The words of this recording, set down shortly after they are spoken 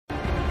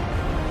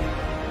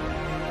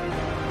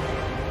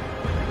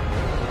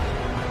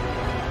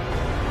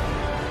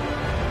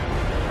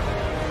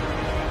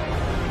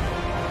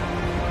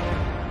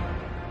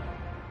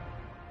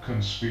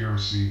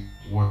conspiracy.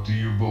 What do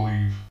you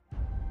believe?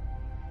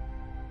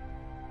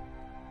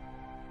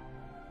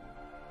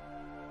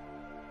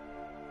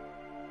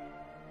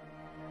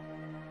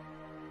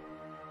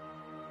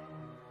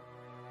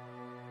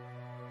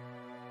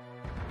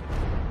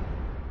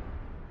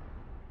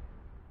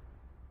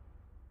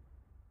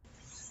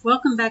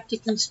 Welcome back to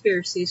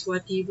Conspiracies,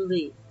 What Do You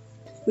Believe?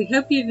 We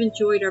hope you've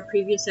enjoyed our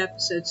previous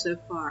episodes so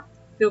far.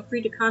 Feel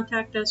free to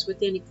contact us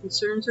with any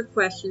concerns or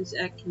questions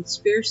at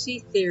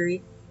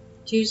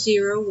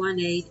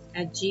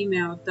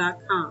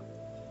conspiracytheory2018@gmail.com.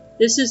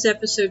 This is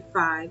episode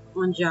 5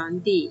 on John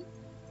Dee.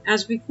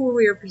 As before,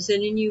 we are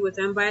presenting you with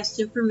unbiased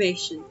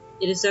information.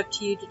 It is up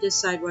to you to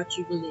decide what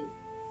you believe.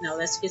 Now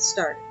let's get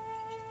started.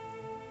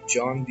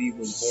 John Dee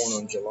was born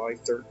on July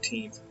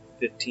 13,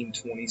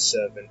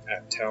 1527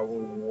 at Tower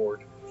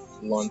Ward,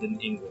 London,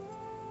 England.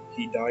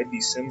 He died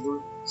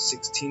December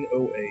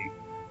 1608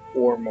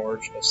 or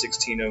March of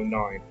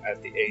 1609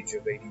 at the age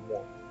of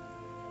 81.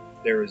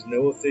 There is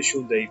no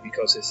official date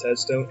because his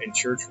headstone and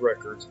church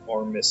records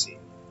are missing.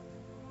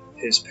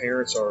 His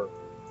parents are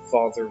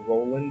Father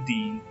Roland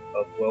Dee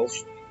of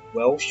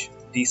Welsh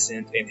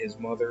descent and his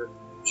mother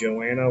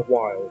Joanna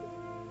Wilde.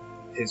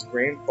 His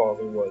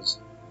grandfather was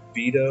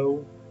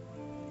Vito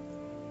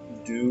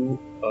Dew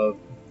of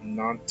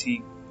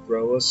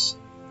Nantygros,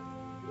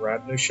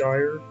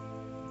 Radnorshire.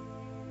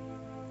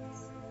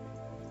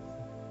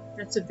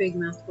 That's a big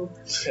mouthful.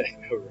 I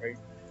know, right?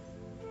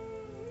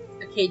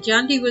 Okay,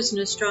 John Dee was an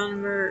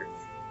astronomer,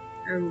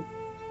 or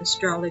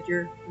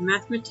astrologer, a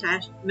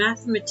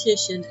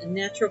mathematician, and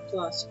natural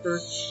philosopher.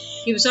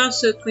 He was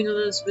also Queen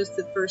Elizabeth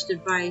I's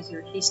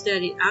advisor. He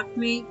studied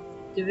alchemy,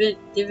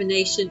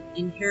 divination,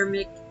 and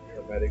Hermetic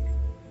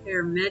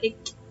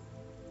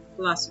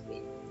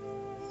philosophy.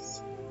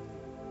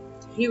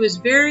 He was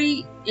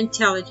very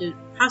intelligent,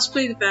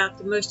 possibly about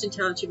the most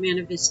intelligent man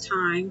of his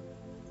time.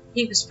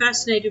 He was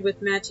fascinated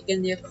with magic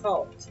and the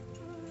occult.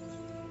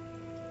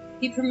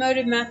 He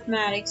promoted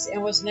mathematics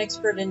and was an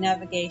expert in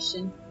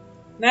navigation.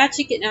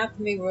 Magic and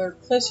alchemy were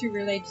closely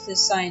related to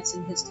science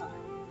in his time.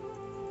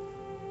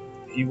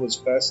 He was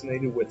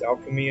fascinated with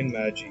alchemy and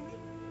magic.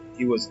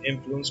 He was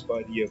influenced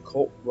by the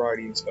occult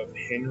writings of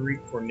Henry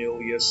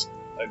Cornelius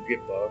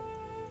Agrippa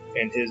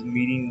and his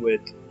meeting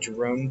with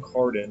Jerome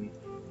Cardan,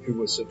 who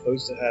was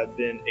supposed to have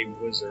been a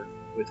wizard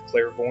with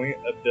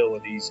clairvoyant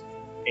abilities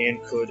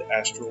and could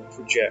astral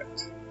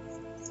project.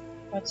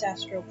 What's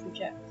astral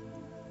project?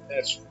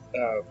 That's,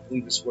 I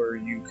believe it's where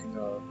you can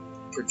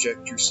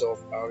project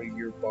yourself out of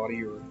your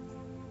body or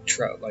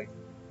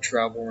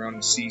travel around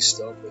and see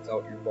stuff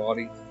without your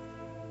body.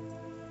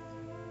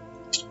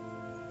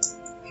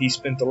 He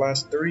spent the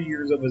last 30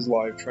 years of his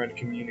life trying to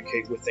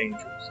communicate with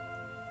angels.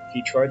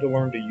 He tried to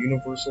learn the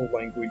universal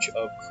language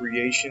of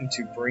creation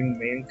to bring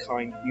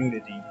mankind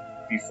unity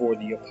before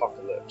the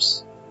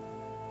apocalypse.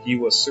 He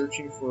was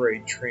searching for a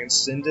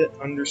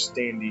transcendent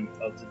understanding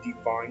of the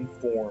divine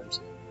forms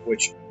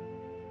which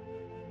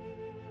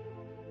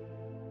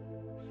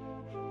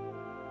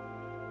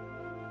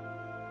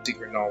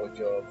secret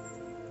knowledge of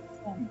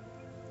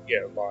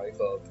life,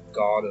 of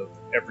God, of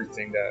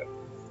everything, that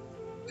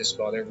just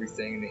about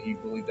everything, and he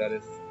believed that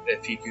if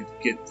he could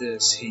get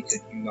this, he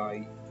could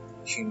unite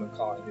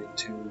humankind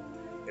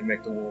and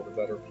make the world a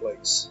better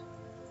place.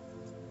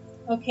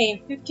 Okay, in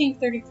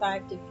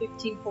 1535 to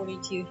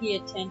 1542, he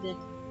attended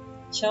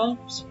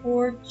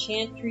Chelmsford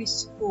Chantry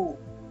School.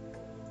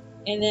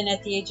 And then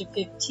at the age of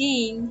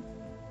 15,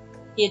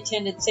 he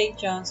attended St.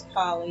 John's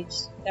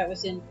College. That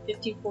was in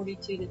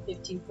 1542 to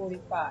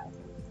 1545.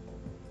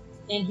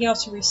 And he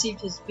also received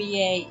his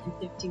BA in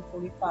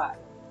 1545.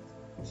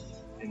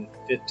 In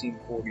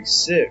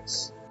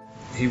 1546,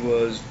 he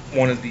was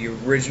one of the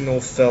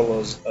original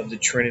fellows of the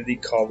Trinity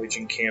College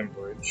in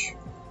Cambridge,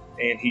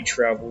 and he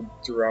traveled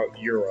throughout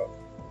Europe.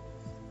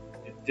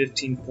 In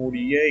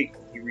 1548,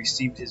 he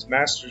received his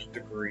master's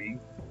degree.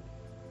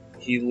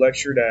 He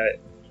lectured at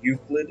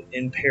Euclid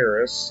in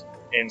Paris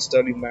and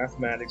studied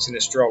mathematics and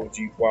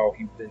astrology while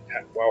he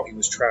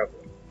was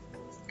traveling.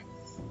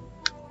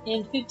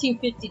 In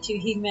 1552,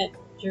 he met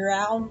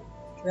Girolamo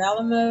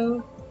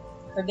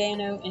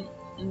Cardano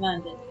in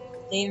London.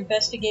 They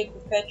investigated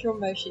perpetual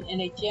motion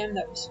in a gem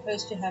that was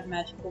supposed to have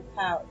magical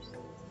powers.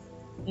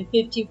 In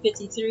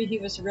 1553, he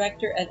was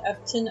rector at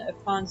Upton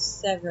upon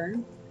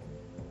Severn.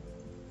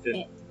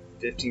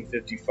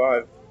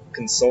 1555,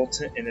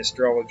 consultant and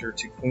astrologer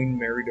to Queen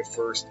Mary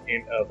I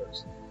and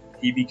others.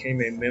 He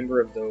became a member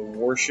of the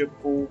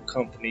Worshipful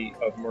Company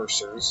of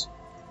Mercers.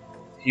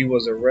 He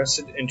was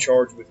arrested and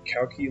charged with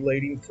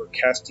calculating for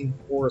casting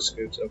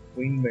horoscopes of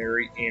Queen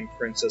Mary and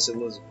Princess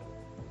Elizabeth.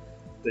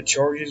 The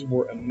charges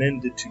were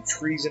amended to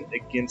treason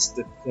against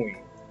the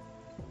Queen.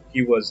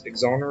 He was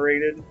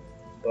exonerated,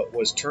 but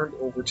was turned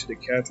over to the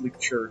Catholic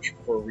Church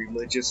for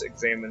religious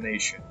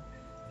examination.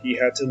 He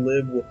had to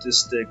live with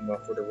this stigma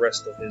for the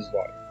rest of his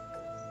life.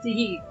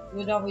 He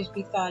would always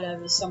be thought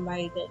of as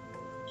somebody that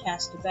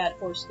cast a bad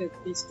horoscope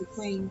against the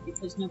Queen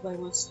because nobody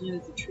wants to know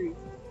the truth.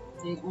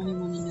 They only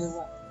want to know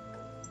what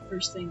the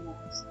first thing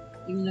was,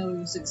 even though he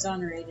was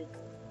exonerated.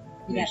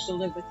 You'd have to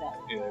live with that.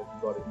 Yeah,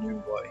 everybody knew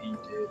what he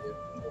did and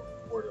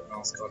word of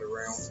mouth got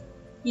around.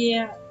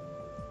 Yeah.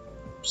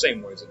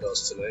 Same way as it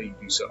does today. You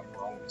do something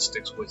wrong, it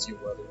sticks with you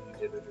whether you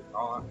did it or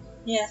not.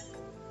 Yeah.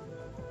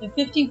 In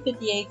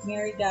 1558,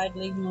 Mary died,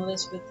 leaving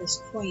Elizabeth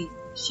as queen.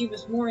 She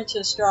was more into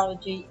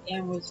astrology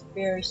and was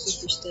very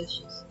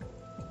superstitious.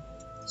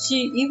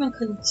 She even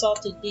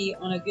consulted Dee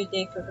on a good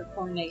day for her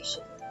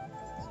coronation.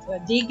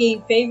 But Dee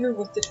gained favor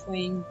with the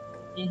queen,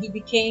 and he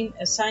became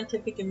a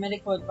scientific and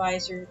medical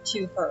advisor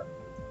to her.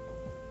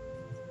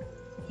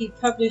 He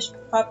published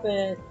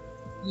whatever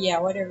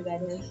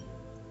that is.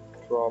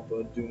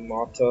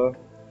 Prabodhumata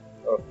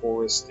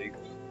Aphoristic.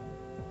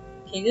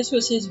 Okay, this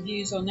was his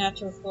views on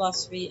natural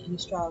philosophy and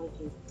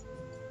astrology.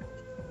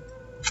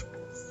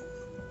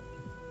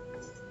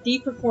 Dee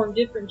performed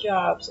different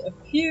jobs. A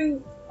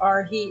few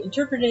are he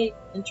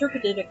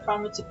interpreted a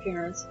comet's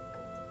appearance.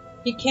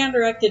 He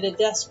counteracted a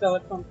death spell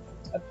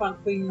upon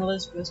Queen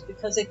Elizabeth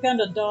because they found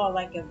a doll,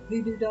 like a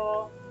voodoo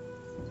doll,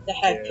 that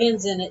had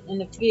pins in it in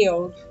the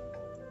field,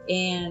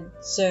 and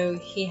so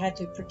he had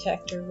to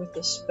protect her with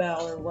a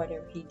spell or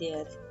whatever he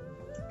did.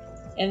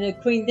 And the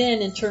queen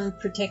then, in turn,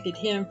 protected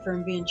him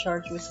from being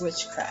charged with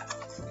witchcraft.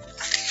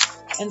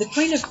 And the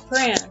Queen of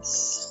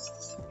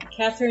France,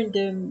 Catherine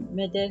de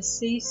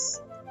Medicis,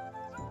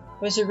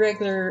 was a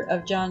regular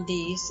of John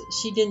Dee's.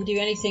 She didn't do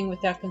anything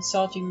without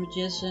consulting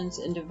magicians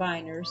and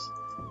diviners.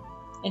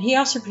 And he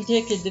also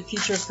predicted the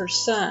future of her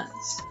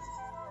sons.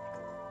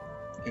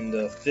 In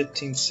the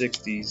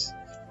 1560s,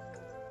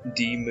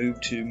 Dee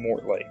moved to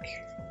Mortlake.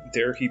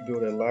 There he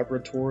built a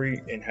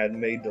laboratory and had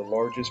made the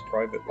largest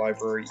private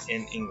library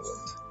in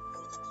England.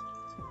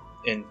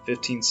 In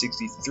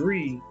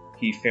 1563,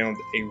 he found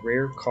a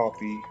rare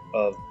copy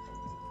of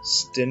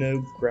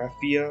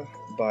Stenographia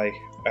by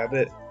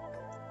Abbot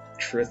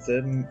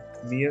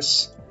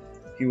Trithemius.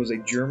 He was a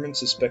German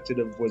suspected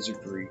of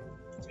wizardry.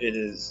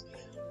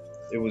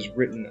 It was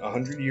written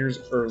 100 years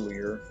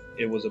earlier.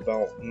 It was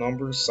about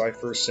numbers,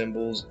 ciphers,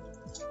 symbols.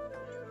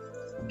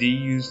 Dee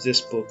used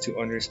this book to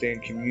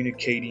understand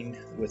communicating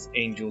with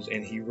angels,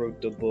 and he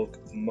wrote the book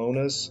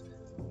Monas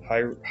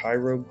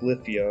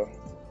Hieroglyphia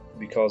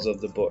because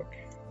of the book.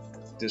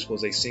 This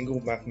was a single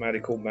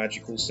mathematical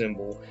magical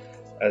symbol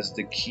as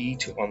the key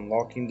to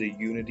unlocking the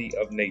unity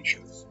of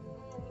nature.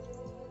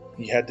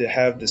 He had to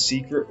have the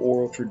secret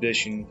oral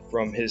tradition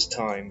from his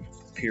time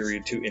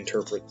period to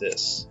interpret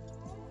this.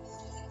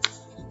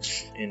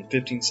 In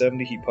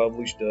 1570, he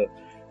published a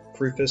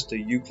preface to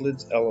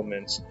Euclid's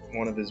Elements,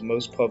 one of his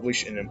most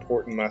published and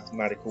important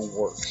mathematical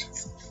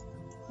works.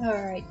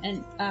 Alright,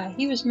 and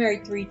he was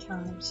married 3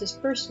 times. His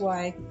first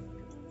wife,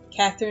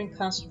 Catherine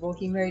Constable,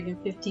 he married in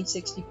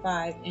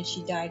 1565, and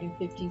she died in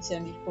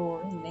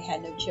 1574, and they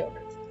had no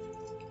children.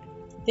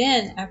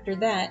 Then, after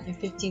that, in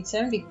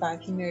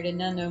 1575, he married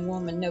an unknown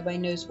woman. Nobody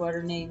knows what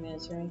her name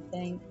is or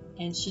anything,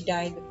 and she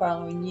died the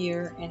following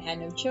year and had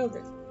no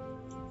children.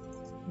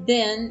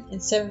 Then, in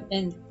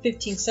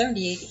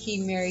 1578,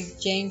 he married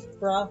Jane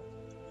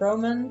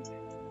Froment,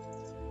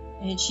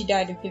 and she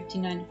died in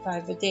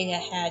 1595, but they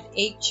had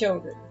 8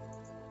 children.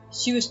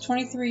 She was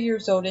 23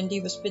 years old, and Dee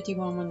was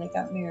 51 when they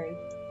got married.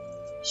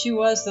 She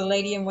was the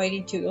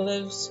lady-in-waiting to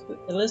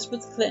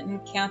Elizabeth Clinton,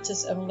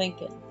 Countess of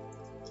Lincoln.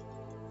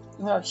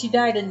 Well, she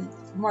died in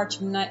March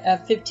of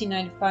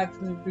 1595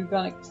 from the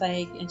bubonic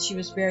plague, and she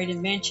was buried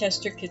in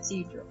Manchester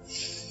Cathedral.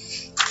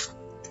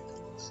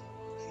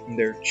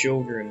 Their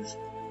children,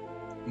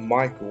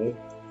 Michael,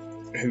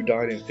 who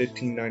died in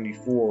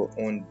 1594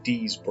 on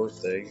Dee's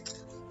birthday,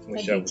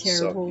 which that would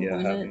suck,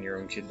 having your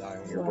own kid die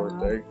on your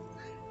birthday.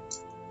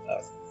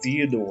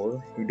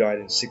 Theodore, who died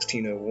in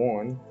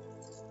 1601.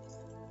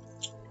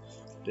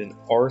 Then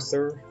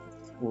Arthur,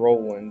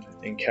 Roland,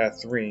 and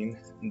Catherine,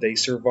 they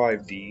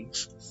survived Dee.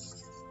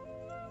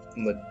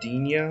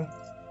 Medina,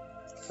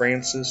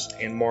 Francis,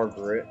 and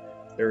Margaret.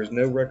 There is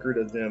no record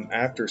of them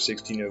after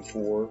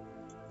 1604.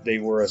 They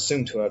were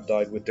assumed to have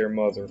died with their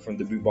mother from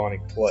the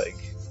bubonic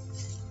plague.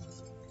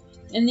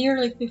 In the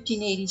early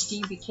 1580s,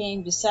 Dee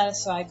became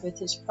dissatisfied with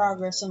his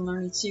progress in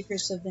learning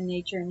secrets of the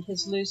nature and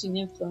his losing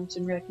influence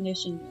and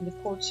recognition in the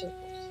court circles.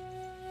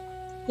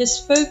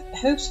 His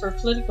hopes for a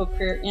political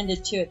career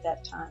ended too at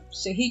that time,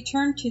 so he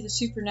turned to the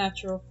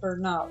supernatural for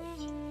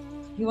knowledge.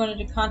 He wanted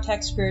to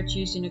contact spirits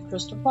using a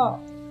crystal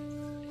ball.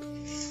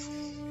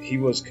 He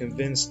was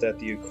convinced that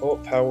the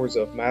occult powers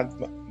of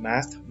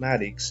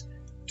mathematics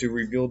to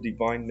reveal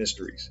divine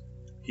mysteries.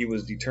 He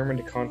was determined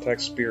to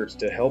contact spirits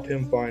to help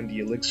him find the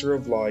elixir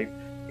of life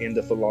and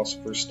the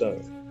philosopher's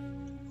stone.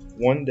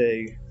 One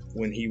day,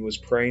 when he was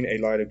praying, a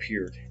light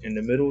appeared. In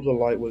the middle of the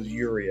light was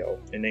Uriel,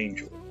 an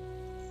angel.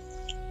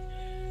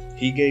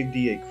 He gave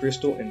Dee a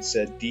crystal and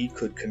said Dee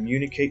could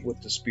communicate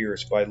with the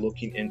spirits by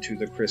looking into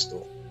the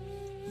crystal.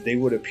 They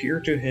would appear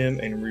to him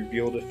and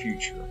reveal the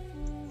future.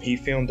 He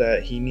found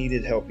that he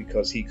needed help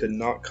because he could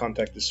not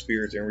contact the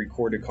spirits and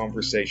record the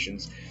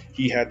conversations.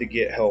 He had to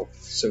get help,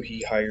 so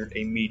he hired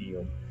a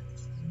medium.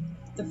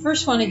 The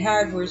first one he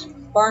hired was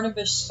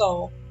Barnabas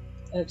Saul.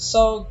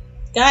 Saul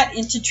got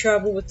into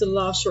trouble with the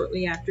law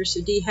shortly after,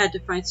 so Dee had to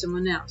find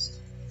someone else.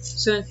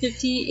 So in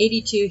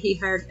 1582, he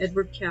hired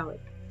Edward Kelly.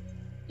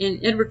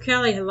 And Edward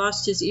Kelly had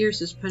lost his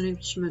ears as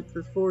punishment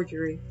for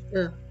forgery.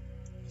 Ugh.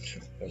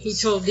 He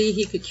told Dee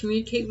he could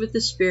communicate with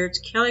the spirits.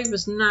 Kelly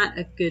was not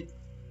a good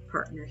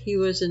partner. He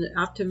was an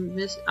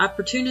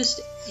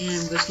opportunist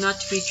and was not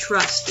to be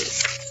trusted.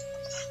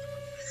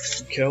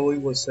 Kelly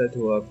was said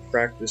to have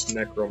practiced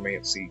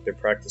necromancy, the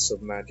practice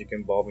of magic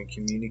involving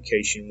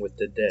communication with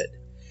the dead,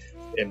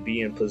 and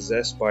being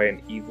possessed by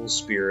an evil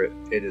spirit.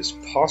 It is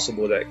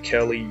possible that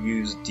Kelly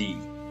used Dee.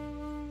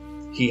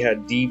 He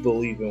had Dee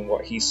believe in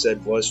what he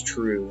said was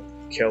true.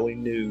 Kelly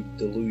knew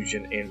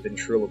delusion and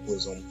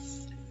ventriloquism.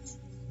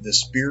 The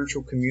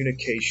spiritual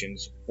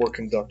communications were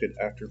conducted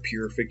after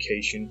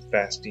purification,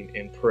 fasting,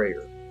 and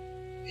prayer.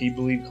 He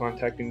believed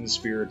contacting the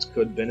spirits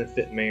could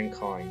benefit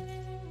mankind.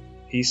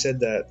 He said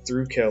that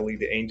through Kelly,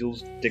 the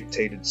angels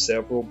dictated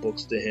several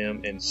books to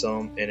him and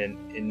some in an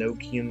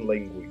Enochian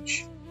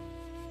language.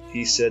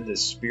 He said the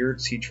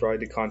spirits he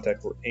tried to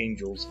contact were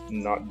angels,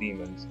 not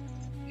demons.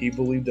 He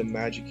believed the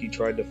magic he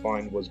tried to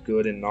find was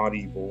good and not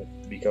evil.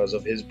 Because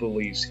of his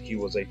beliefs, he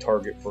was a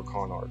target for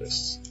con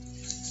artists.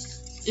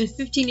 In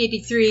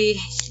 1583,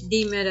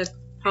 Dee met a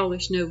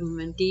Polish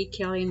nobleman. Dee,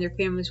 Kelly, and their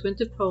families went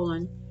to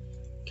Poland.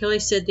 Kelly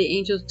said the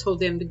angels told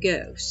them to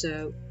go.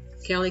 So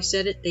Kelly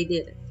said it, they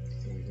did it.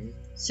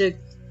 So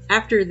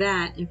after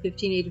that, in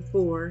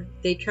 1584,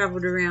 they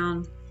traveled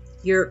around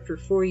Europe for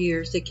 4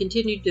 years. They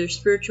continued their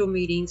spiritual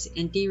meetings,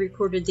 and Dee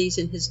recorded these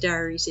in his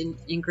diaries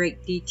in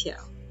great detail.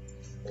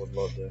 I would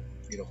love to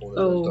get a hold of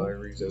those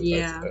diaries.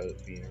 Yeah. That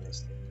would be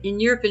interesting. In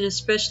Europe, and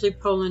especially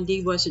Poland,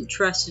 Dee wasn't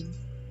trusted,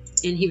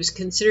 and he was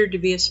considered to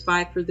be a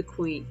spy for the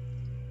Queen.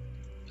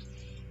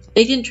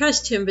 They didn't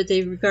trust him, but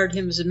they regarded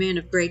him as a man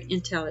of great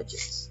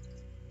intelligence.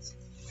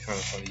 Kind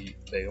of funny,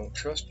 they don't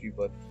trust you,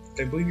 but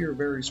they believe you're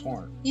very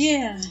smart.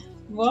 Yeah.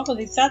 Well,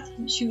 they thought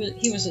he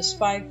was a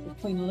spy for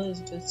Queen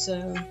Elizabeth,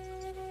 so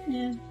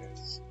yeah.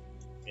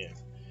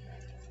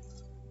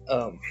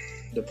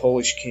 The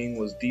Polish king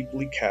was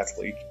deeply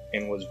Catholic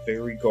and was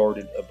very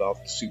guarded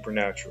about the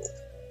supernatural,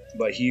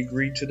 but he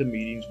agreed to the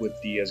meetings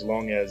with Dee as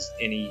long as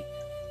any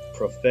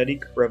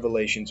prophetic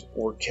revelations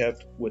were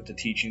kept with the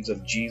teachings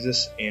of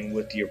Jesus and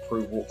with the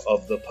approval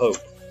of the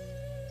Pope.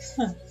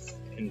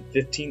 In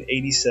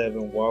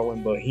 1587, while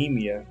in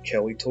Bohemia,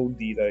 Kelly told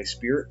Dee that a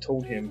spirit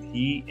told him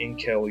he and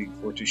Kelly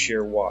were to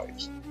share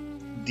wives.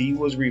 Dee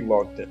was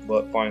reluctant,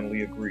 but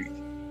finally agreed.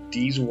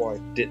 Dee's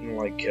wife didn't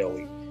like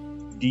Kelly.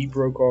 Dee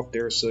broke off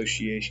their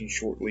association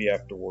shortly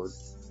afterward.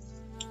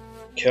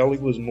 Kelly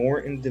was more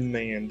in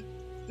demand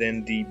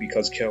than Dee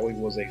because Kelly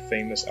was a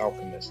famous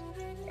alchemist.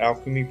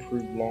 Alchemy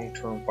proved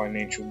long-term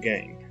financial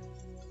gain.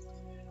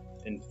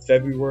 In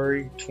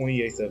February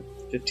 28th of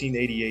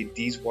 1588,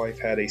 Dee's wife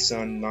had a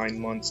son 9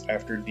 months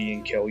after Dee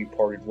and Kelly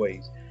parted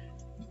ways.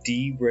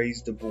 Dee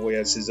raised the boy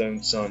as his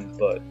own son,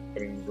 but,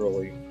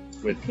 really,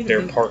 with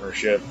their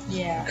partnership,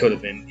 could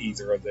have been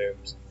either of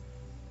those.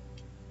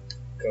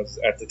 Because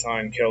at the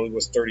time, Kelly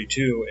was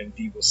 32 and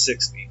Dee was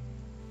 60.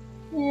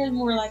 Yeah,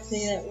 more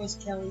likely that was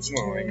Kelly's kid.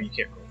 Well, you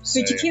can't really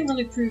say. But you can't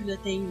really prove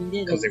that they even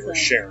did it. Because they were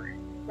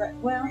sharing. Right.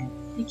 Well,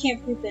 you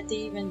can't prove that they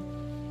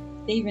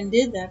even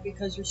did that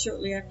because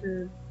shortly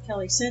after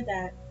Kelly said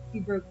that,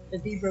 Dee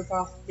broke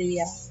off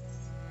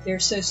their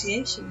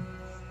association.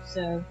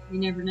 So you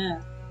never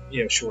know.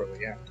 Yeah,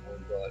 shortly after,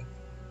 but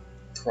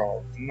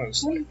probably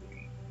most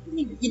likely.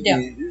 You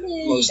don't.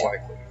 Most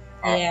likely.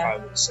 Yeah.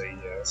 I would say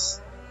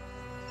yes.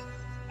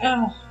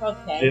 Oh,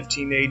 okay.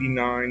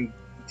 1589,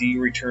 Dee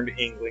returned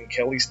to England.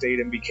 Kelly stayed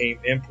and became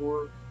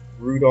Emperor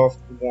Rudolph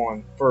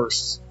I,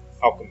 first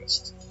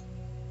alchemist.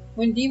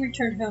 When Dee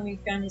returned home, he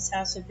found his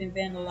house had been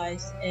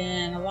vandalized,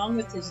 and along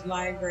with his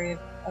library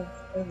of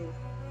over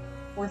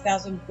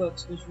 4,000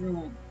 books was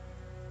ruined.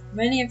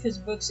 Many of his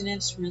books and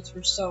instruments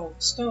were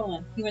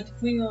stolen. He went to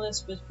Queen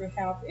Elizabeth for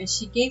help, and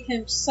she gave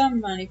him some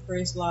money for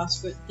his loss,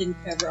 but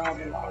didn't cover all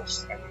the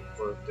loss.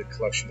 For the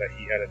collection that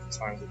he had at the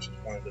time, which is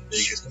one of the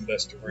biggest and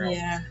best around.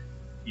 Yeah.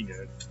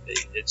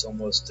 It's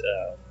almost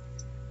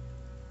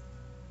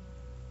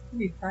it'd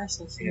be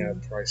priceless. Yeah,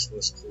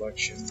 priceless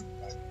collection.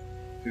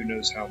 Who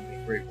knows how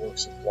many great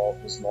works of law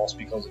was lost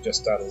because of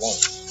just that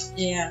alone.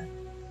 Yeah. And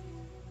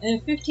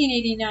in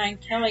 1589,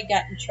 Kelly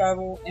got in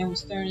trouble and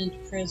was thrown into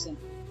prison.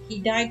 He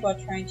died while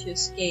trying to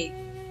escape.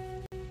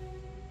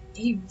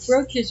 He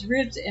broke his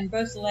ribs and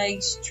both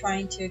legs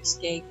trying to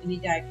escape, and he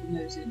died from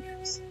those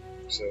injuries.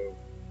 So,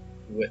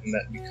 wouldn't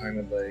that be kind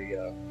of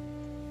a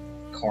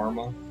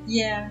karma?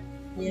 Yeah,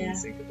 when you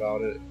think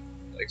about it.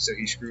 So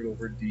he screwed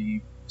over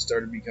Dee,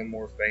 started to become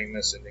more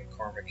famous, and then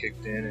karma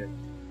kicked in, and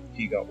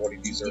he got what he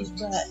deserved.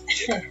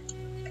 Yeah.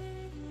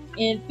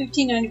 In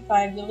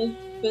 1595,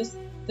 Elizabeth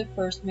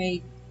I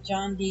made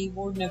John Dee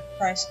warden of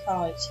Christ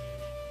College.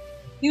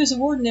 He was a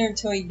warden there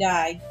until he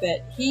died,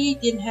 but he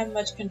didn't have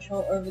much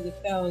control over the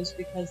fellows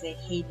because they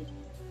hated him.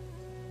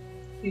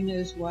 Who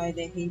knows why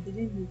they hated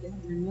him? We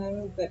never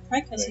know, but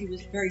probably because he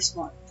was very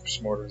smart.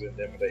 Smarter than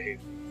them, and they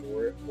hated him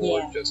for it.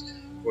 Or just,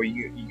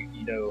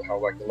 you know how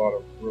a lot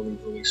of really,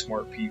 really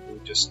smart people,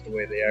 just the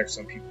way they act,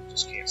 some people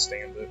just can't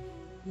stand it.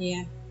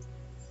 Yeah.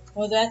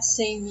 Well, that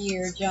same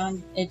year,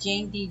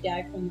 Jane Dee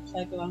died from the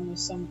plague along with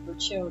some of her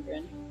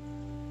children.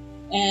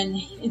 And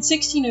in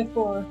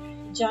 1604,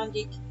 John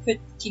Dee quit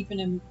keeping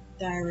a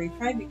diary,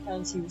 probably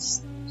because he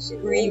was So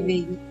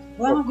grieving.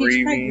 Well, Well, he was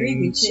probably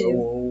grieving so too.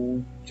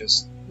 old,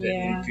 just didn't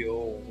Yeah.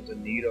 feel the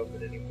need of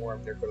it anymore.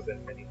 There could have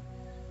been many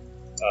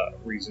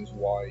reasons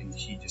why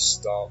he just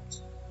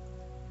stopped.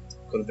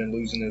 Could have been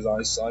losing his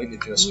eyesight.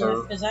 It just Yeah,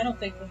 hurt. because I don't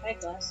think they had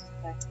glasses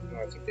back then.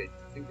 No, I think they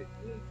did.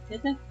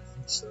 Did they? I think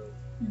so.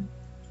 Hmm.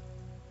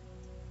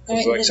 Because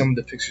Alright, like then- some of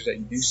the pictures that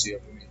you do see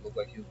of him, he looked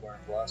like he was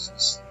wearing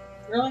glasses.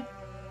 Really?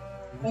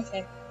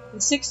 Okay. In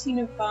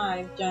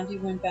 1605, John Dee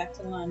went back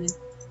to London.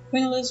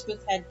 Queen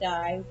Elizabeth had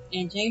died,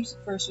 and James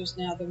I was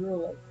now the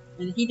ruler,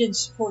 and he didn't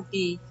support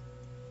Dee.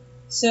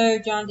 So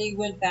John Dee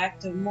went back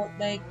to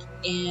Mortlake,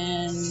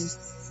 and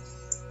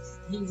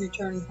he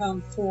returned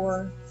home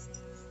poor.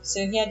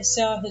 So he had to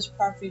sell his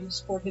property to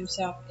support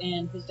himself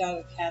and his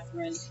daughter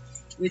Catherine,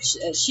 which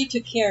she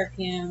took care of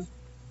him.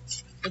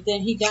 But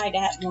then he died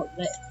at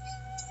Mortlake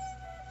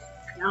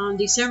on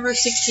December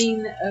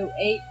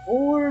 1608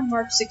 or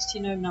March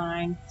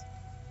 1609.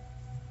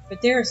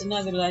 But there is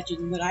another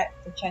legend which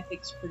I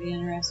think is pretty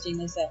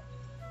interesting, is that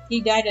he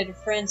died at a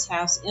friend's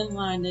house in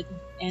London,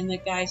 and the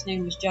guy's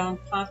name was John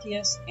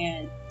Pontius,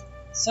 and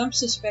some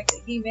suspect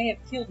that he may have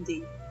killed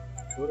Dee.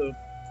 Could have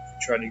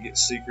tried to get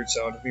secrets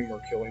out of him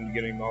or kill him to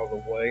get him out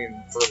of the way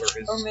and further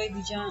his. Or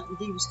maybe John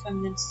Dee was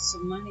coming into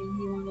some money and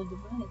he wanted the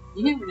money.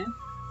 You never know.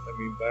 I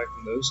mean, back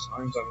in those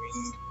times, I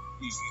mean,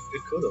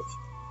 it could have.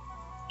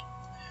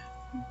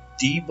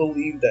 Dee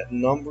believed that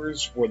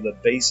numbers were the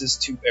basis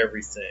to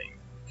everything.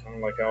 Kind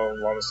of like how a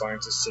lot of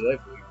scientists today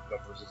believe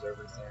numbers is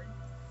everything.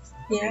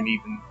 Yeah. And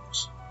even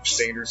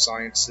standard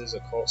sciences,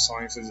 occult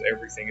sciences,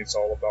 everything, it's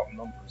all about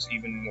numbers.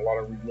 Even in a lot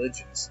of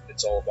religions,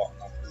 it's all about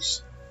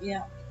numbers.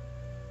 Yeah.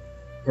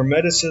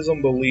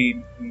 Hermeticism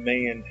believed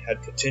man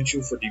had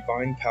potential for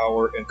divine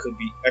power and could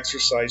be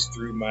exercised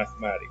through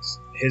mathematics.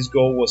 His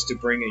goal was to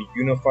bring a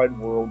unified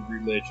world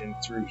religion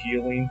through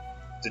healing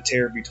the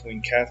tear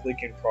between Catholic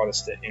and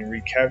Protestant and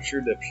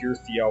recapture the pure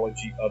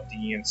theology of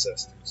the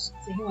ancestors.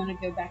 So he wanted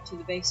to go back to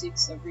the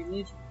basics of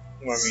religion.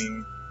 Well, I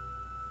mean,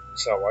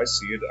 that's how I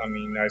see it. I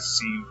mean, I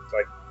see,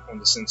 like, on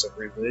the sense of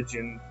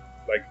religion,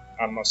 like,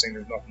 I'm not saying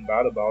there's nothing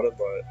bad about it,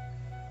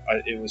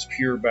 but it was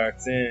pure back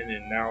then,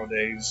 and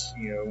nowadays,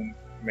 you know,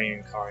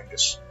 mankind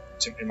just,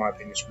 in my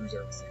opinion, screws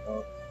everything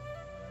up.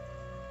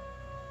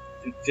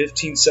 In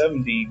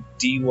 1570,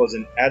 Dee was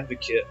an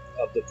advocate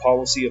of the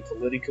policy of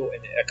political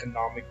and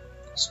economic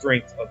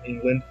strength of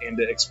England and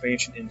the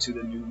expansion into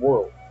the New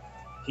World.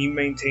 He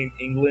maintained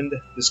England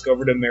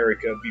discovered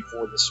America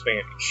before the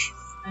Spanish.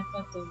 I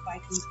thought the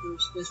Vikings were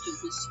supposed to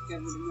have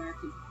discovered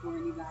America before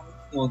anybody.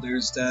 Well,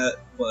 there's that,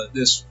 but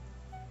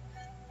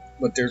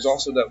there's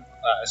also that.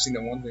 I seen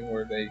that one thing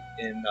where they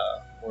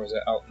where was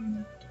it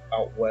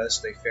out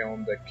west? They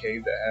found a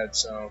cave that had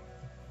some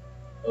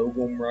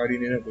Ogham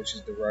writing in it, which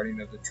is the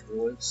writing of the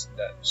Druids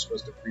that was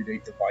supposed to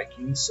predate the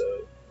Vikings.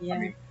 So Yeah. I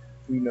mean,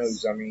 who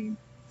knows? I mean,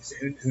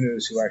 who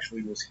knows who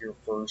actually was here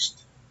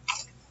first?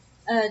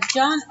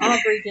 John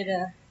Aubrey did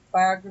a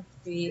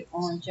biography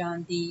on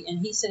John Dee, and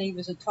he said he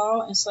was a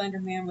tall and slender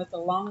man with a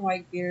long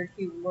white beard.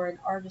 He wore an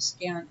artist's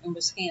gown and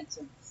was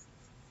handsome.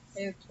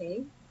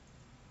 Okay.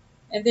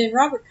 And then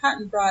Robert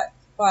Cotton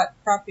bought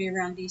property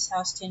around Dee's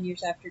house 10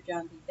 years after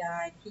John Dee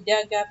died. He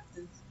dug up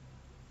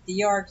the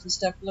yards and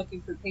stuff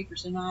looking for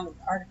papers and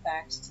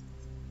artifacts.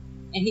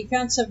 And he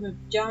found some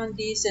of John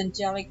Dee's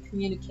angelic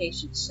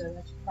communications, so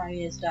that's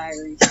probably his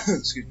diaries,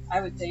 Excuse me.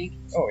 I would think.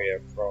 Oh yeah,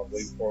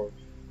 probably. Or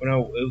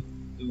no,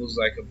 it was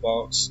like a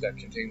box that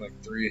contained like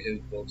 3 of his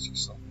books or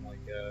something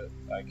like that.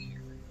 I can't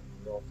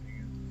remember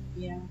offhand.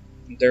 Yeah.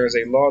 There is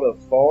a lot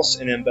of false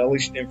and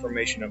embellished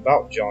information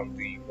about John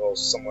Dee. Well,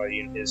 somebody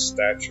in his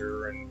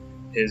stature and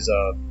his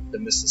the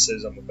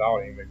mysticism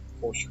about him.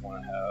 Of course, you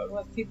want to have.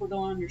 Well, if people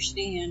don't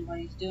understand what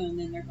he's doing,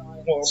 then they're going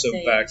to. Well, also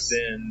back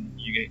then,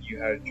 you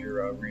had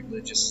your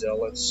religious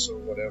zealots or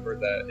whatever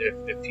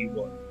that if he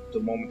was,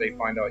 the moment they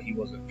find out he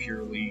wasn't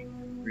purely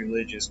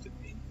religious,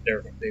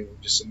 they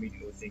would just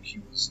immediately think he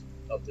was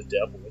of the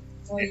devil.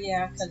 Well,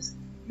 yeah, because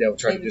They'll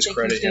try they to would think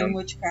discredit he's doing him.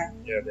 witchcraft.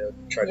 Yeah, they'll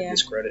try to Yeah.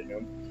 discredit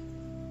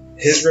him.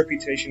 His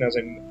reputation as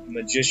a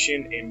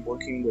magician and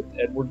working with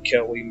Edward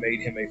Kelly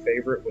made him a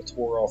favorite with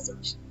horror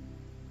authors.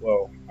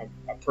 Well,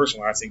 I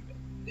personally, I think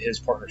his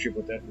partnership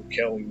with Edward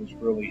Kelly was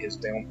really his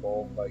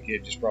downfall. Like,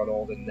 it just brought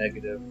all the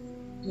negative.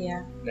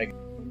 Yeah.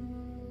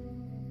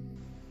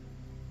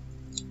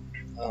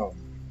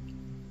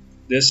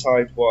 This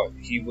hides what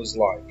he was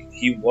like.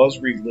 He was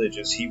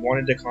religious. He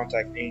wanted to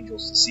contact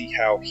angels to see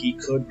how he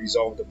could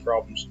resolve the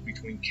problems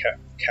between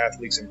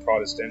Catholics and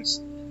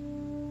Protestants.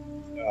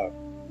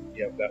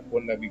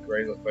 Wouldn't that be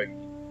great? If, like,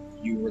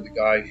 you were the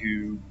guy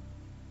who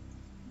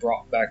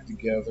brought back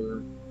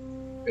together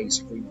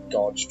basically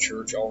God's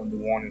church all into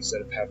one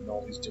instead of having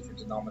all these different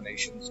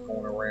denominations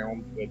going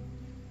around, but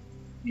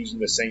using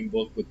the same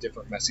book with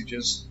different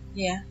messages.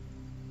 Yeah.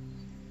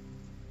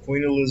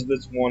 Queen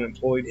Elizabeth I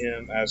employed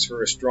him as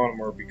her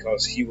astronomer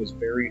because he was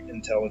very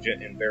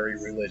intelligent and very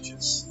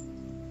religious.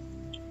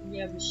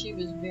 Yeah, but she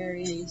was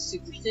very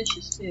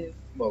superstitious too.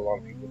 Well, a lot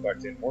of people back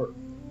then were.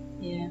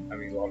 Yeah. I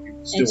mean, a lot of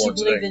people still And she are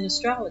believed today. in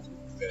astrology.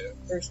 Yeah.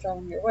 Or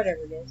astronomy, or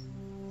whatever it is.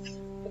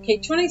 Okay,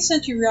 20th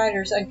century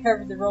writers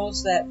uncovered the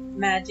roles that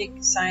magic,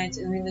 science,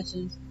 and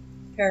religion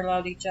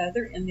paralleled each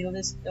other in the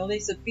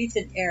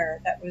Elizabethan era.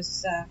 That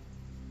was,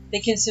 they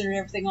considered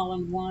everything all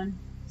in one,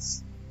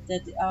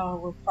 that they all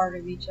were part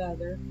of each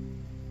other.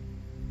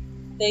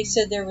 They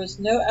said there was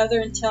no other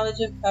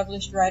intelligent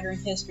published writer in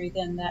history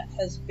than that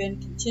has been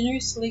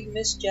continuously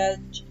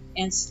misjudged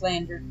and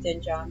slandered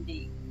than John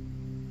Dee.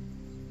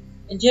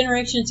 And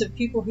generations of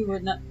people who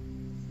would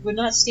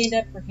not stand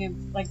up for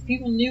him. Like,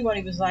 people knew what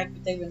he was like,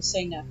 but they wouldn't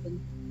say nothing.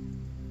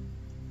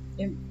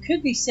 It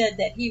could be said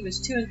that he was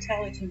too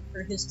intelligent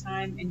for his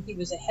time, and he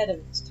was ahead of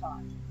his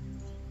time.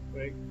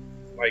 Right?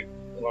 Like,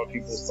 a lot of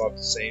people thought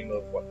the same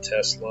of what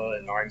Tesla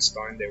and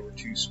Einstein. They were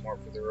too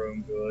smart for their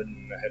own good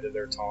and ahead of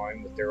their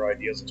time with their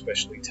ideas,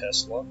 especially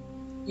Tesla.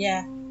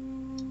 Yeah.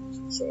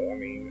 So, I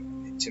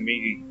mean, to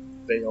me,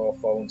 they all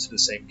fall into the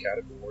same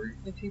category.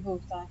 The people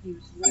thought he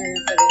was weird,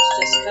 but it's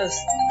just because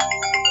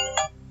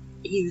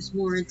he was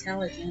more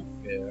intelligent.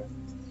 Yeah.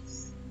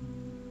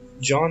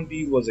 John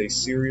Dee was a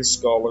serious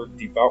scholar,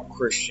 devout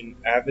Christian,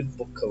 avid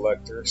book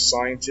collector,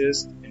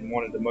 scientist, and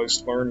one of the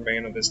most learned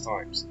men of his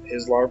times.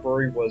 His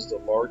library was the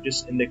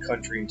largest in the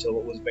country until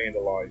it was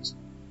vandalized.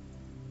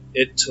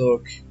 It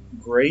took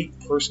great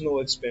personal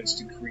expense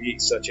to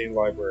create such a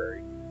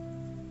library.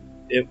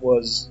 It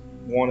was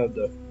one of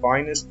the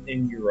finest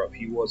in Europe.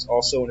 He was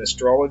also an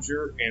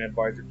astrologer and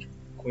advisor to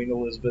Queen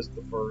Elizabeth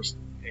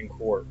I in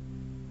court.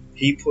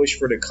 He pushed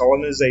for the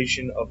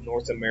colonization of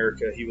North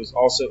America. He was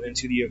also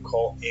into the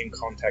occult and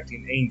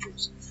contacting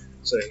angels.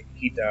 So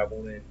he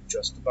dabbled in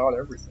just about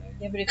everything.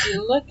 Yeah, but if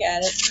you look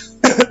at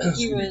it,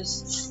 he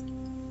was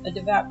a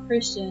devout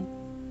Christian,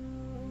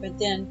 but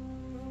then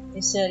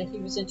they said he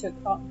was into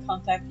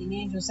contacting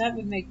angels. That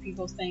would make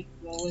people think,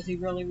 well, was he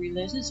really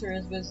religious, or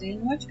was he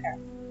in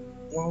witchcraft?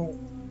 Well,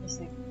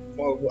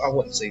 I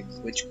wouldn't say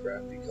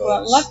witchcraft because...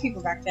 Well, a lot of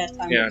people back that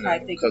time would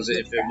probably think it was because if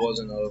it witchcraft.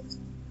 wasn't a...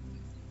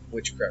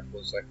 Witchcraft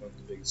was like one of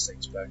the biggest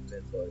things back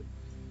then, but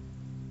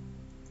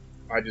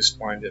I just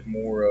find it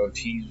more of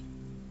he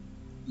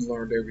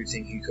learned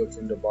everything he could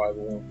from the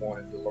Bible and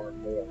wanted to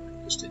learn more.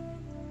 Just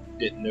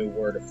didn't know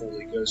where to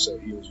fully go, so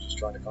he was just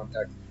trying to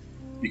contact.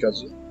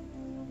 Because,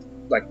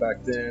 like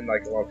back then,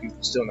 like a lot of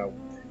people still know,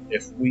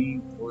 if we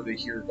were to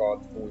hear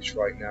God's voice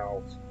right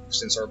now,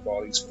 since our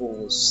body's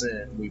full of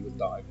sin, we would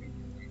die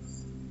immediately.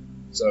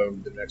 So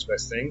the next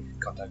best thing,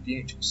 contact the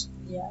angels.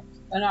 Yeah.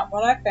 And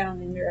what I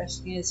found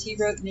interesting is he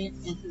wrote in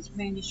his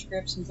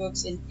manuscripts and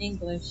books in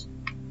English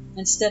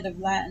instead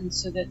of Latin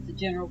so that the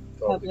general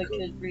public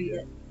could read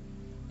it.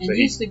 And So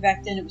usually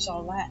back then it was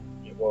all Latin.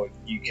 Well,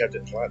 you kept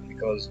it in Latin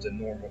because the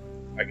normal,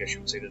 I guess you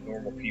would say the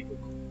normal people,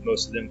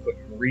 most of them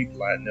couldn't read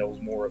Latin. That was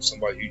more of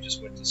somebody who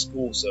just went to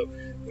school. So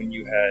when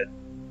you had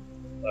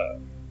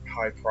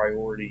high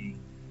priority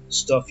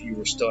stuff you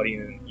were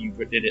studying, you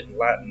did it in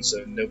Latin,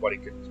 so nobody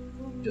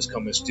could just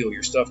come and steal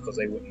your stuff because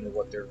they wouldn't know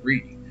what they're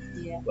reading.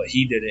 Yeah. But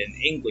he did it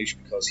in English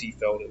because he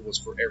felt it was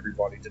for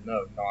everybody to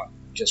know, not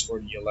just for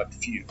the elect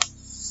few.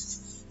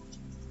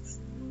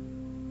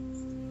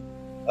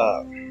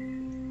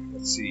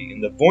 Let's see. In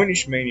the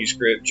Voynich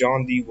manuscript,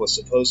 John Dee was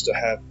supposed to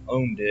have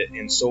owned it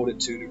and sold it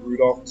to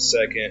Rudolph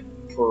II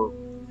per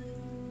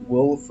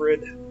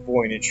Wilfrid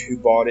Voynich, who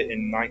bought it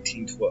in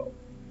 1912.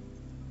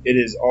 It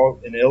is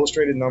an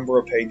illustrated number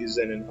of pages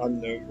in an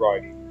unknown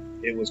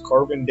writing. It was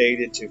carbon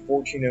dated to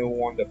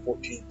 1401 to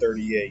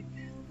 1438.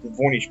 The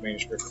Voynich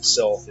manuscript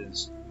itself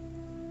is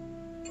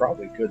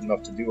probably good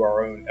enough to do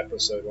our own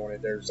episode on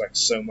it. There's like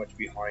so much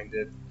behind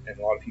it, and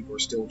a lot of people are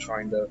still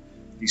trying to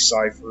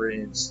decipher it.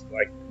 It's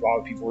like a lot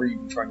of people are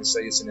even trying to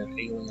say it's in an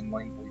alien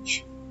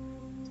language.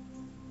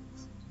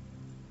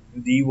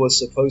 Dee was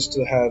supposed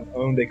to have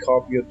owned a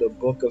copy of the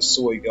Book of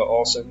Soiga,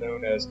 also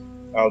known as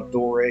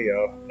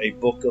Aldorea, a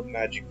book of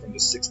magic from the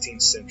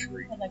 16th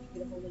century. I'd like to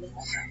get a hold of that.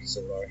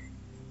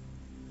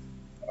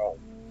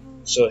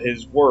 So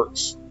his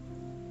works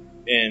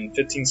in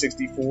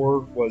 1564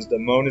 was the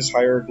Monas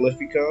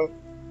Hieroglyphica,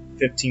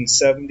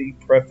 1570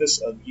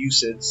 Preface of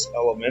Euclid's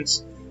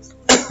Elements,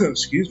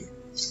 excuse me,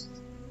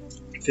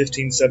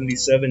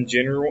 1577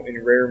 General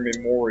and Rare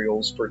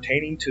Memorials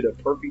pertaining to the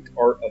perfect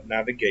art of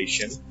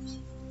navigation,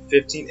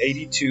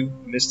 1582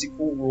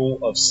 Mystical Rule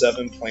of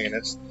 7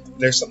 planets. And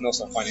there's something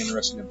else I find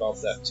interesting about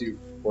that too,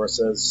 where it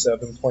says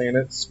 7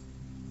 planets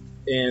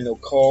in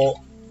occult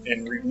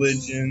and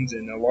religions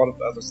and a lot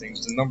of other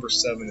things. The number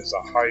 7 is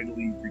a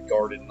highly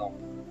regarded number.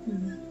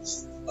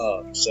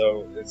 Mm-hmm.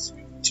 So it's,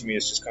 to me,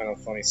 it's just kind of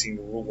funny seeing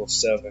the rule of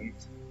 7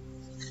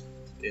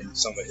 in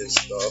some of his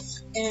stuff.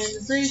 And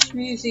the British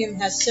Museum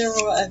has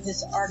several of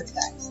his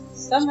artifacts.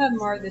 Some of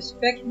them are the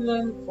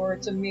speculum, or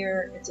it's a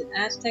mirror. It's an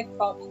Aztec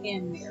fault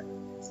hand mirror.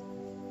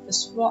 The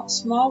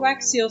small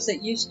wax seals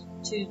that used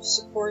to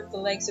support the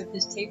legs of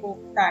his table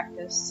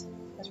practice.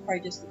 That's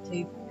probably just the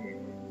table.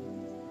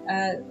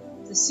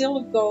 The seal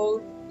of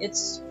gold, it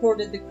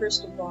supported the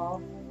crystal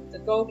ball, the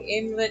gold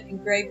amulet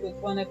engraved with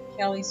one of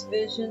Kelly's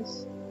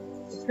visions,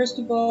 the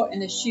crystal ball,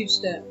 and a shoe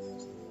stone.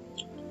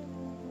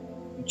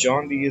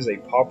 John Dee is a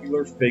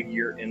popular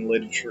figure in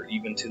literature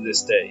even to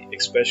this day,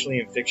 especially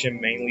in fiction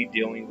mainly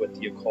dealing with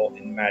the occult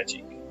and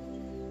magic.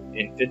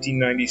 In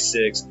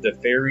 1596, The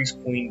Fairies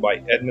Queen by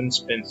Edmund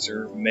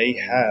Spenser may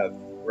have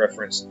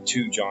reference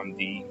to John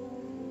Dee.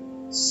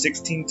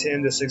 1610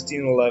 to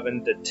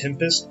 1611, The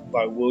Tempest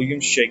by William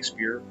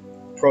Shakespeare.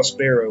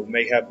 Prospero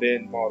may have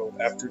been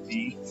modeled after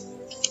Dee.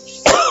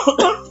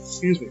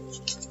 Excuse me.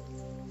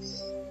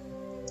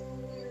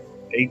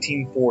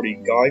 1840,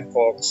 Guy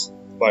Fawkes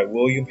by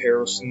William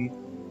Harrison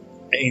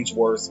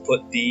Ainsworth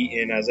put Dee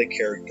in as a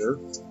character.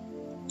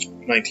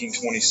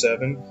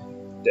 1927,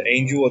 The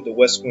Angel of the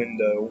West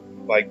Window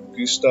by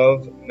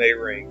Gustav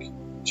Meyrink.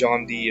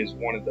 John Dee is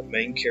one of the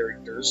main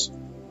characters.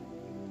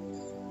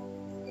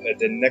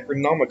 The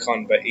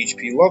Necronomicon by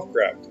H.P.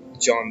 Lovecraft.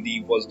 John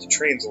Dee was the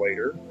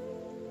translator.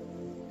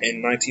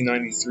 In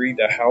 1993,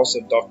 The House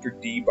of Dr.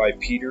 Dee by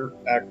Peter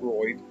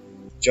Ackroyd.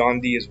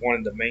 John Dee is one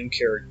of the main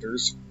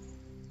characters.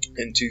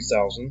 In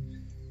 2000,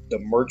 The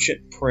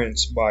Merchant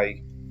Prince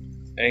by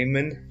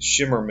Eamon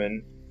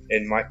Shimmerman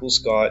and Michael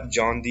Scott.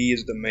 John Dee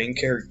is the main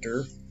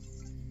character.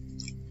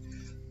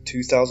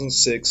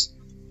 2006,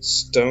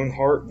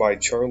 Stoneheart by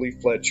Charlie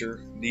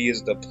Fletcher. Dee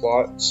is the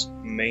plot's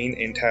main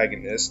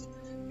antagonist.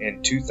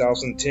 And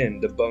 2010,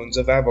 The Bones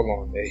of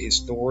Avalon, a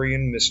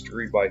historian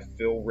mystery by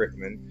Phil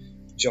Rickman.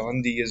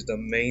 John Dee is the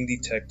main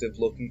detective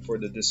looking for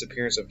the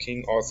disappearance of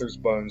King Arthur's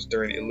bones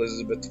during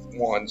Elizabeth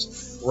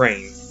I's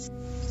reign.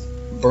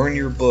 Burn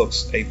Your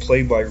Books, a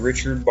play by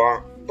Richard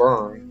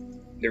Byrne.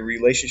 The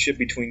relationship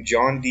between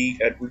John Dee,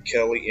 Edward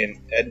Kelly, and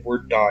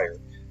Edward Dyer.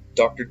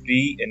 Dr.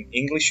 Dee, an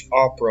English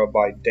opera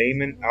by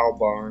Damon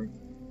Albarn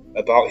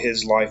about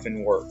his life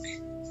and work.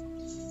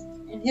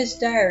 In his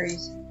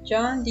diaries,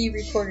 John Dee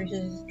recorded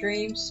his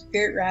dreams,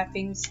 spirit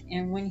rappings,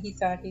 and when he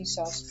thought he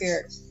saw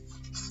spirits.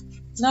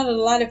 Not a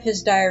lot of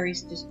his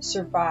diaries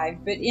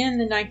survived, but in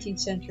the 19th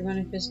century, one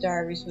of his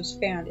diaries was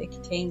found. It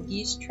contained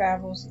Dee's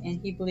travels,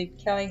 and he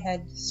believed Kelly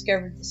had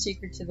discovered the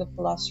secret to the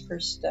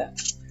Philosopher's Stone.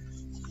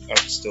 I'd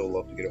still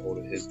love to get a hold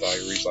of his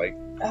diaries.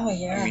 Oh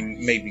yeah. I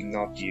mean, maybe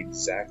not the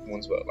exact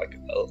ones, but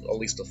at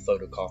least a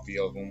photocopy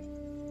of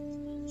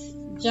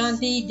them. John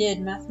Dee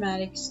did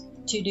mathematics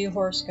to do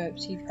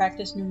horoscopes. He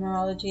practiced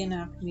numerology and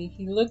alchemy.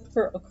 He looked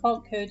for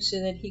occult codes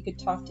so that he could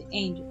talk to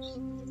angels.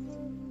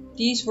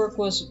 Dee's work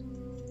was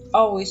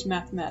always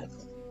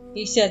mathematical.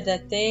 He said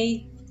that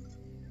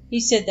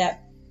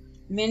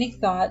many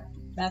thought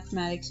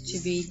mathematics to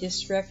be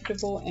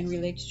disreputable and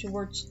related to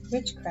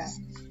witchcraft.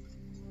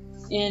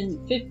 In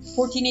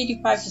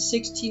 1485 to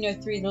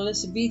 1603, the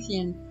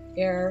Elizabethan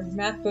era,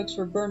 math books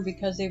were burned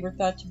because they were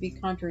thought to be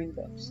conjuring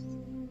books.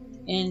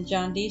 In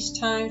John Dee's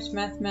times,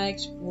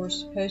 mathematics were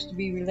supposed to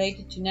be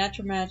related to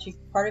natural magic,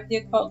 part of the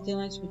occult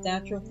dealings with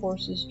natural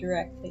forces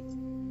directly.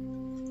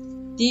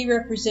 Dee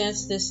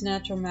represents this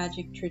natural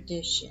magic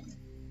tradition.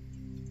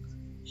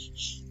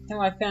 And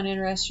what I found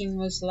interesting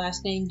was the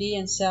last name Dee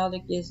in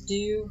Celtic is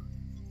Dew,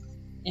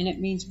 and it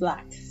means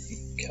black.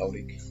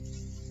 Celtic.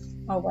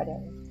 Oh,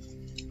 whatever.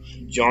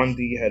 John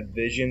Dee had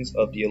visions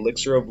of the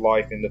elixir of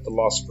life and the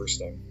Philosopher's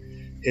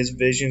Stone. His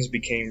visions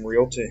became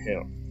real to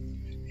him.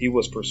 He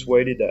was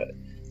persuaded that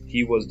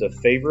he was the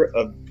favorite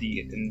of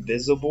the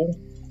invisible.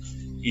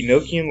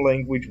 Enochian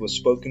language was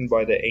spoken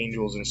by the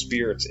angels and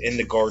spirits in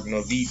the Garden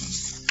of Eden.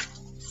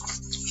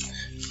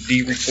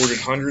 Dee recorded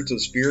hundreds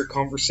of spirit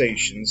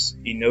conversations.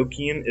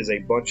 Enochian is a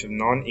bunch of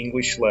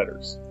non-English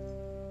letters.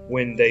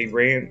 When they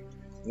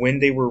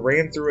were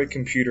ran through a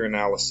computer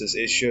analysis,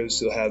 it shows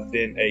to have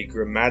been a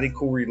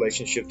grammatical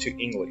relationship to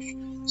English.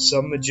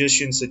 Some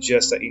magicians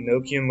suggest that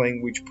Enochian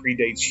language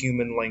predates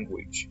human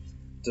language.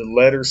 The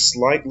letters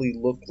slightly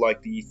look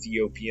like the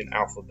Ethiopian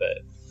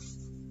alphabet.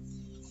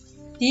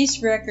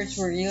 These records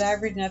were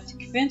elaborate enough to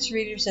convince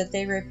readers that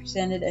they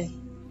represented a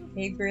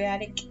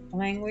Hebraic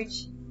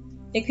language.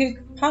 It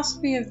could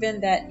possibly have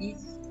been that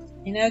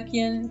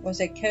Enochian was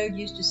a code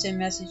used to send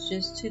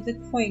messages to the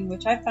queen,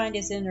 which I find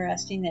is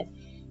interesting that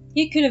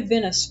he could have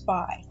been a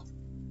spy,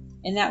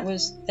 and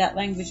that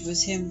language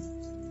was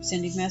him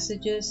sending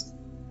messages.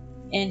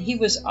 And he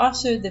was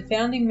also the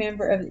founding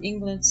member of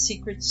England's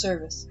Secret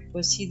Service.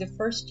 Was he the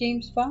first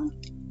James Bond?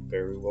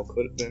 Very well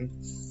could have been.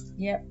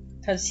 Yep,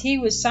 because he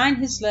would sign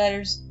his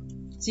letters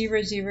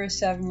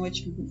 007,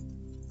 which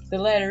the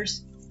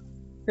letters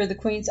for the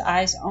Queen's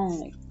eyes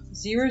only.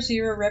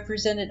 00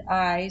 represented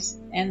eyes,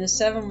 and the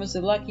 7 was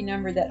the lucky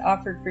number that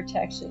offered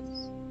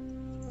protections.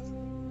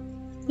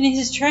 In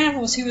his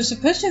travels, he was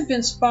supposed to have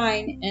been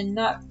spying and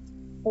not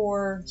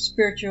for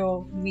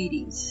spiritual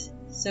meetings.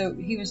 So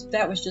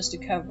that was just a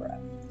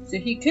cover-up. So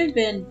he could have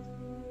been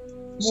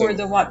more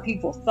than what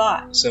people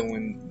thought. So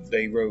when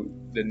they wrote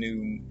the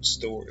new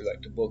story,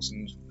 like the books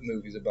and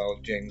movies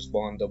about James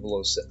Bond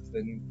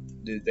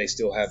 007, did they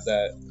still have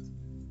that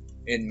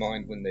in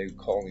mind when they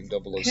call him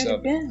 007? Could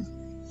have been.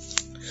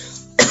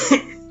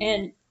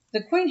 And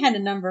The queen had a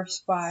number of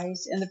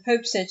spies, and the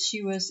Pope said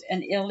she was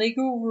an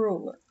illegal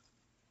ruler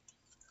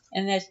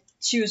and that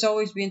she was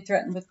always being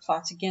threatened with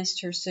plots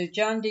against her. So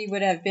John Dee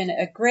would have been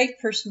a great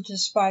person to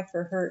spy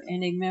for her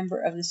and a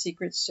member of the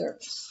Secret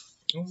Service.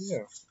 Oh,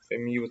 yeah. I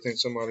mean, you would think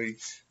somebody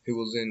who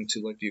was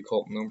into, like, the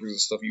occult numbers and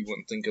stuff, you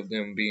wouldn't think of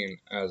them being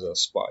as a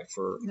spy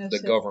for the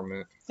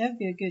government. That'd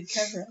be a good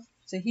cover-up.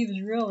 So he was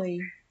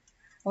really,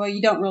 well,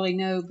 you don't really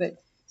know, but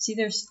see,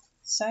 there's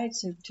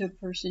sides to a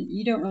person.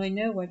 You don't really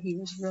know what he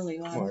was really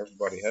like. Well,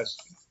 everybody has,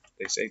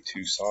 they say,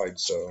 two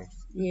sides, so.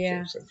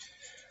 Yeah.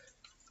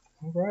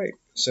 All right.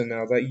 So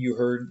now that you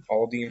heard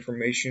all the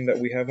information that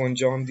we have on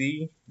John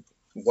Dee,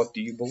 what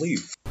do you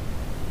believe?